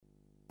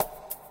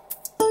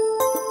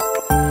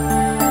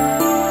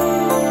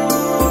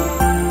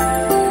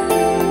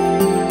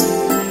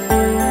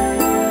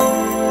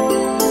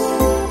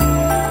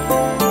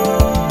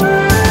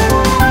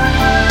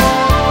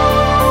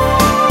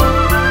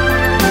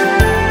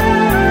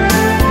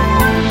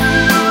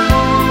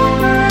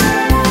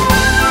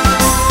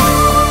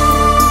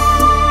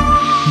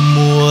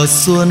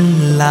xuân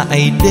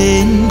lại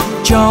đến,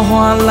 cho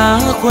hoa lá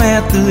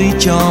khoe tươi,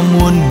 cho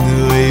muôn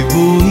người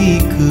vui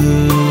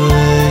cười.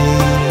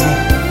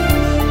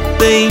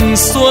 Tình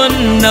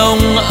xuân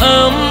nồng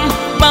ấm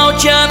bao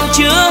tràn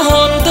chứa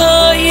hồn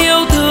thơ,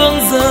 yêu thương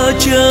giờ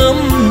chớm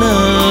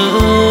nở.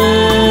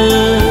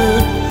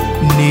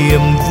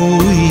 Niềm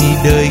vui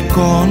đời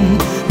con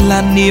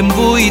là niềm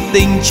vui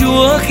tình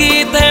Chúa,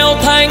 khi theo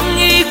thánh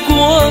ý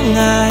của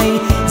Ngài.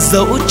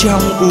 Dẫu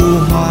trong u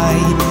hoài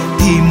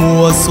thì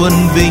mùa xuân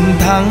vinh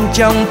thắng,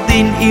 trong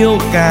tin yêu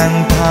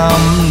càng thắm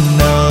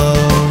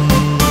nồng.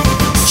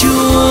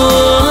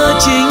 Chúa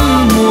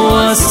chính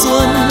mùa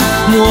xuân,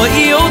 mùa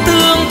yêu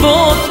thương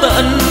vô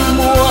tận,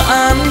 mùa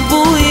an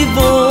vui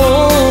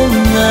vô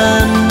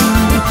ngần.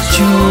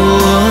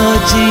 Chúa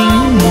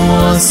chính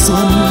mùa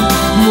xuân,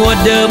 mùa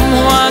đơm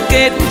hoa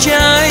kết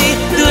trái,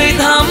 tươi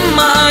thắm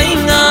mãi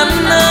ngàn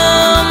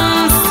năm.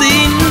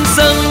 Xin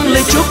dâng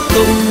lời chúc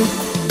tụng,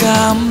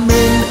 cảm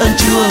ơn ơn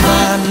Chúa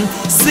ban,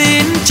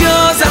 xin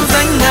cho rạng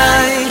danh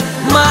Ngài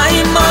mãi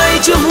mãi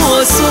cho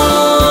mùa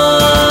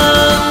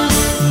xuân.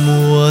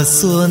 Mùa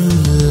xuân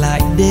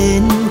lại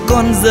đến,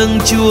 con dâng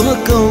Chúa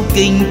câu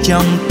kinh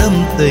trong tâm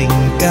tình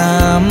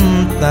cảm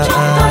tạ.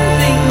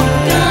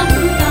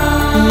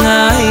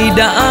 Ngài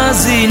đã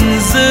gìn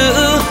giữ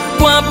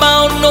qua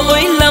bao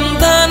nỗi lầm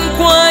than,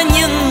 qua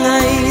những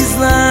ngày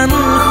gian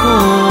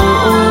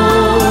khổ.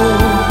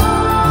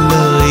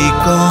 Lời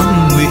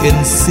con nguyện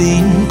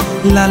xin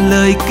là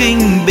lời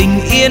kinh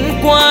bình yên,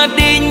 qua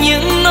đi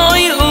những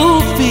nỗi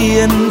ưu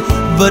phiền.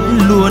 Vẫn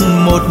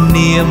luôn một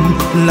niềm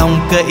lòng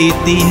cậy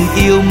tin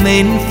yêu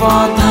mến,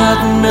 phó thác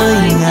nơi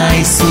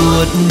Ngài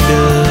suốt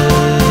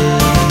đời.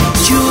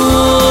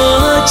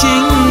 Chúa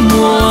chính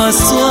mùa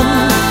xuân,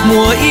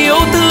 mùa yêu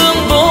thương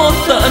vô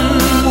tận,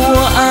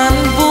 mùa an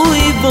vui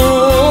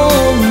vô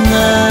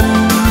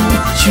ngần.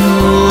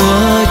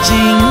 Chúa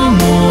chính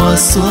mùa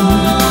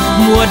xuân,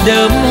 mùa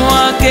đơm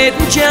hoa kết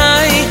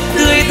trái,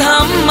 tươi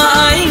thắm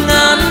mãi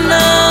ngàn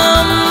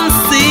năm.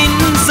 Xin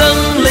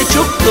dâng lời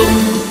chúc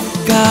tụng,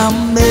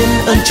 cảm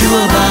ơn ơn Chúa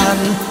ban,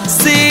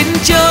 xin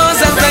cho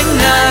rạng danh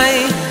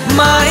Ngài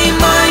mãi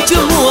mãi cho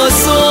mùa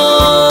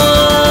xuân.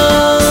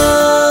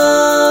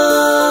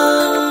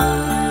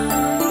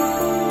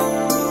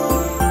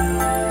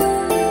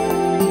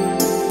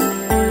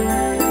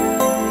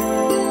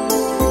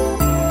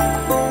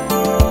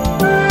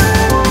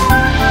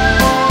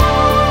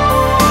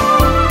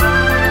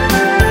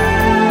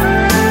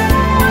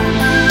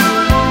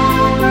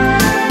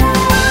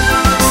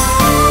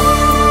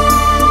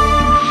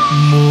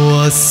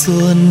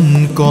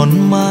 Xuân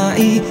còn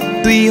mãi,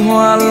 tuy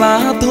hoa lá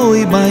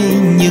thôi bay,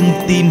 nhưng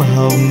tim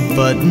hồng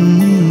vẫn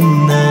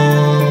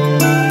nồng.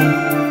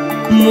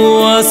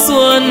 Mùa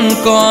xuân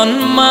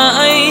còn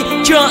mãi,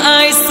 cho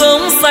ai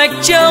sống sạch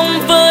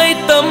trong với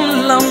tấm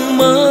lòng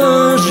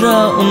mơ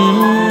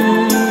rộng.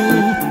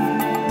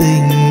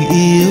 Tình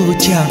yêu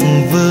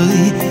chẳng vơi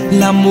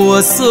là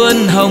mùa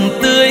xuân hồng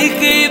tươi,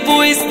 khi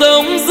vui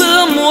sống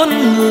giữa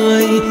muôn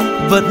người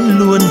vẫn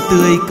luôn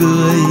tươi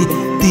cười.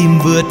 Tìm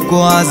vượt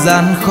qua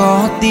gian khó,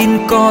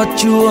 tin có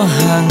Chúa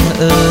hàng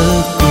ở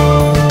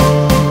cùng.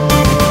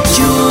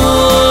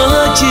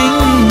 Chúa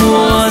chính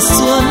mùa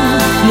xuân,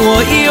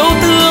 mùa yêu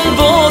thương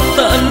vô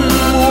tận,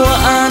 mùa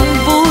an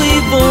vui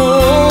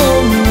vô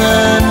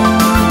ngần.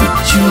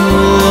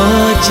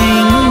 Chúa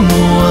chính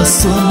mùa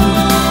xuân,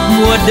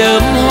 mùa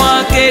đơm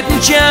hoa kết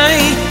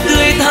trái,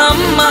 tươi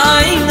thắm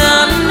mãi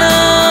ngàn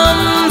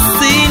năm.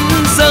 Xin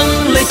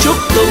dâng lời chúc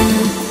tụng,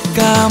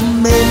 cảm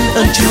ơn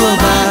ơn Chúa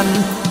ban,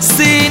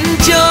 xin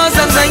cho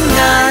rạng danh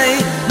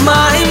Ngài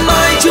mãi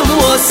mãi cho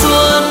mùa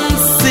xuân.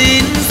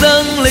 Xin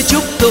dâng lời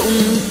chúc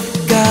tụng,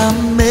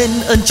 cảm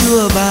ơn ơn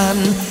Chúa ban,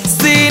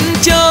 xin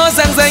cho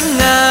rạng danh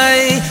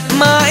Ngài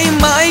mãi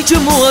mãi cho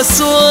mùa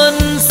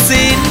xuân.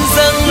 Xin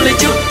dâng lời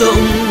chúc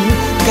tụng,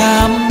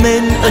 cảm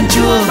ơn ơn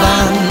Chúa ban,